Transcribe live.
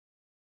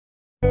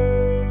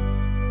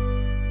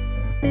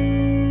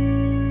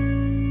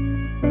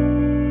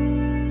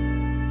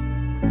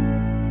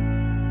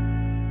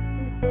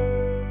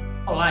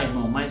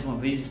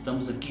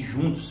estamos aqui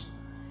juntos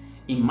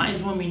em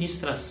mais uma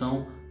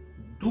ministração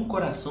do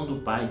coração do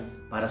Pai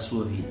para a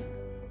sua vida.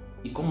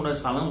 E como nós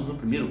falamos no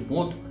primeiro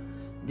ponto,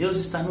 Deus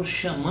está nos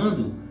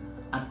chamando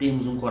a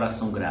termos um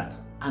coração grato,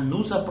 a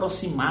nos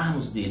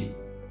aproximarmos dele.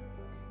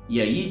 E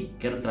aí,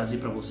 quero trazer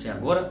para você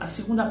agora a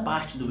segunda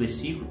parte do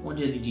versículo,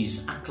 onde ele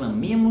diz: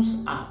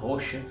 aclamemos a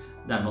rocha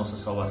da nossa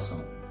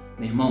salvação.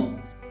 Meu irmão,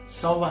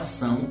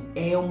 salvação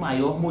é o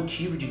maior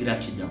motivo de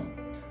gratidão.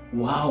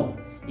 Uau!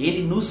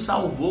 Ele nos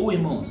salvou,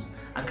 irmãos.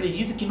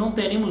 Acredito que não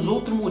teremos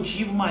outro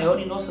motivo maior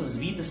em nossas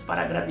vidas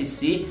para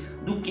agradecer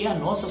do que a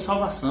nossa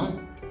salvação.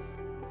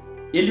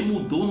 Ele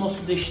mudou o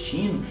nosso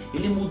destino,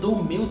 Ele mudou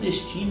o meu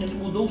destino, Ele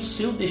mudou o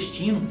seu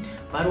destino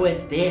para o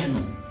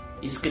eterno.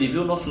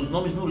 Escreveu nossos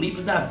nomes no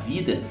livro da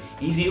vida,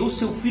 enviou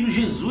seu Filho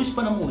Jesus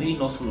para morrer em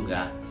nosso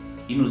lugar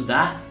e nos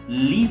dar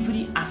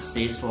livre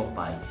acesso ao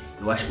Pai.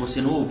 Eu acho que você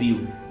não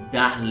ouviu,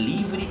 dar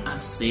livre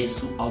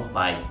acesso ao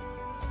Pai.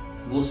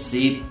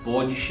 Você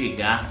pode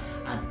chegar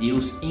a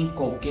Deus em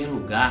qualquer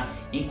lugar,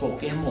 em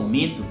qualquer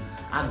momento.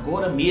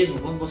 Agora mesmo,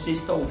 quando você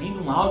está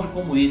ouvindo um áudio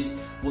como esse,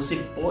 você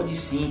pode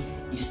sim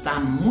estar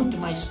muito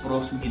mais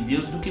próximo de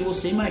Deus do que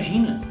você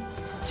imagina.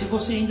 Se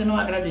você ainda não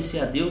agradecer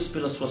a Deus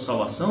pela sua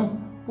salvação,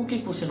 por que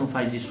você não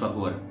faz isso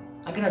agora?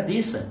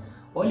 Agradeça.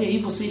 Olha aí,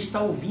 você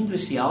está ouvindo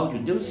esse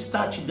áudio. Deus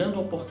está te dando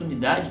a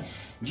oportunidade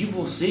de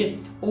você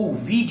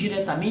ouvir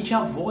diretamente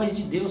a voz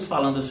de Deus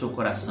falando ao seu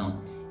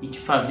coração e te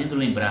fazendo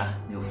lembrar: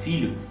 meu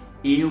filho,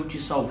 eu te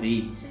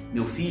salvei.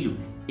 Meu filho,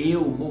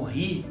 eu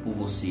morri por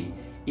você.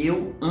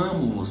 Eu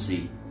amo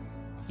você.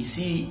 E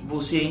se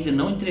você ainda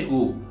não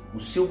entregou o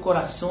seu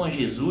coração a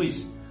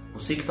Jesus,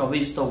 você que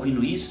talvez está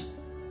ouvindo isso,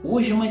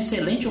 hoje é uma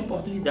excelente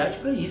oportunidade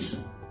para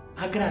isso.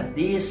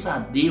 Agradeça a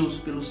Deus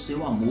pelo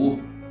seu amor,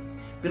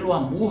 pelo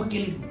amor que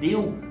Ele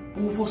deu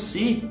por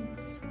você.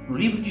 No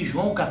livro de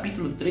João,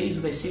 capítulo 3,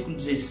 versículo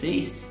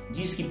 16,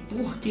 diz que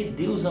porque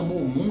Deus amou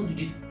o mundo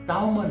de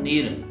tal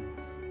maneira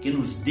que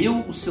nos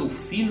deu o seu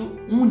Filho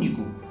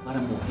único para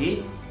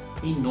morrer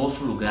em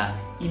nosso lugar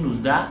e nos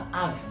dar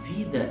a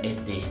vida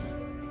eterna.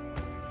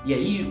 E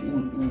aí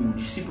o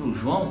discípulo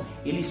João,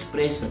 ele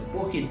expressa: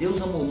 porque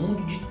Deus amou o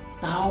mundo de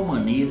tal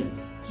maneira.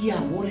 Que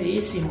amor é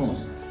esse,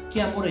 irmãos? Que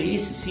amor é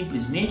esse?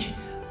 Simplesmente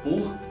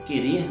por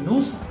querer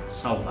nos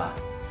salvar.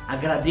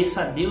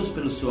 Agradeça a Deus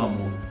pelo seu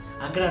amor.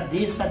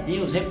 Agradeça a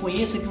Deus.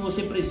 Reconheça que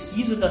você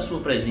precisa da sua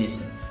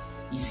presença.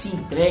 E se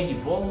entregue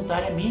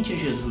voluntariamente a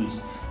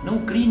Jesus.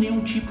 Não crie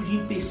nenhum tipo de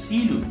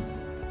empecilho.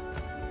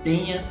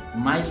 Tenha,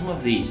 mais uma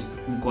vez,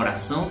 um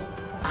coração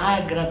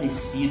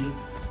agradecido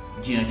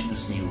diante do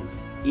Senhor.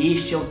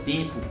 Este é o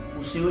tempo.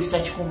 O Senhor está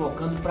te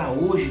convocando para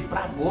hoje,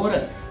 para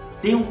agora.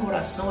 Tenha um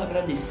coração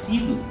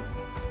agradecido.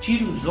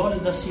 Tire os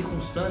olhos das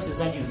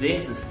circunstâncias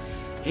adversas.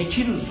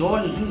 Retire os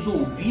olhos e os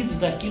ouvidos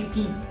daquilo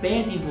que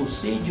impedem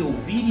você de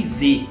ouvir e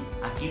ver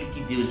aquilo que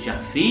Deus já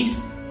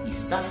fez,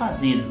 está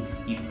fazendo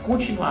e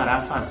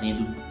continuará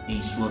fazendo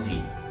em sua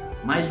vida.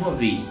 Mais uma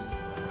vez,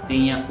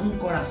 tenha um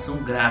coração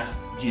grato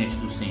diante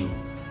do Senhor.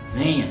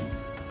 Venha,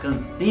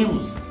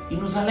 cantemos e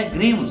nos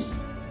alegremos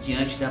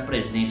diante da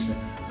presença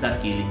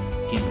daquele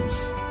que nos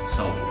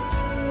salvou.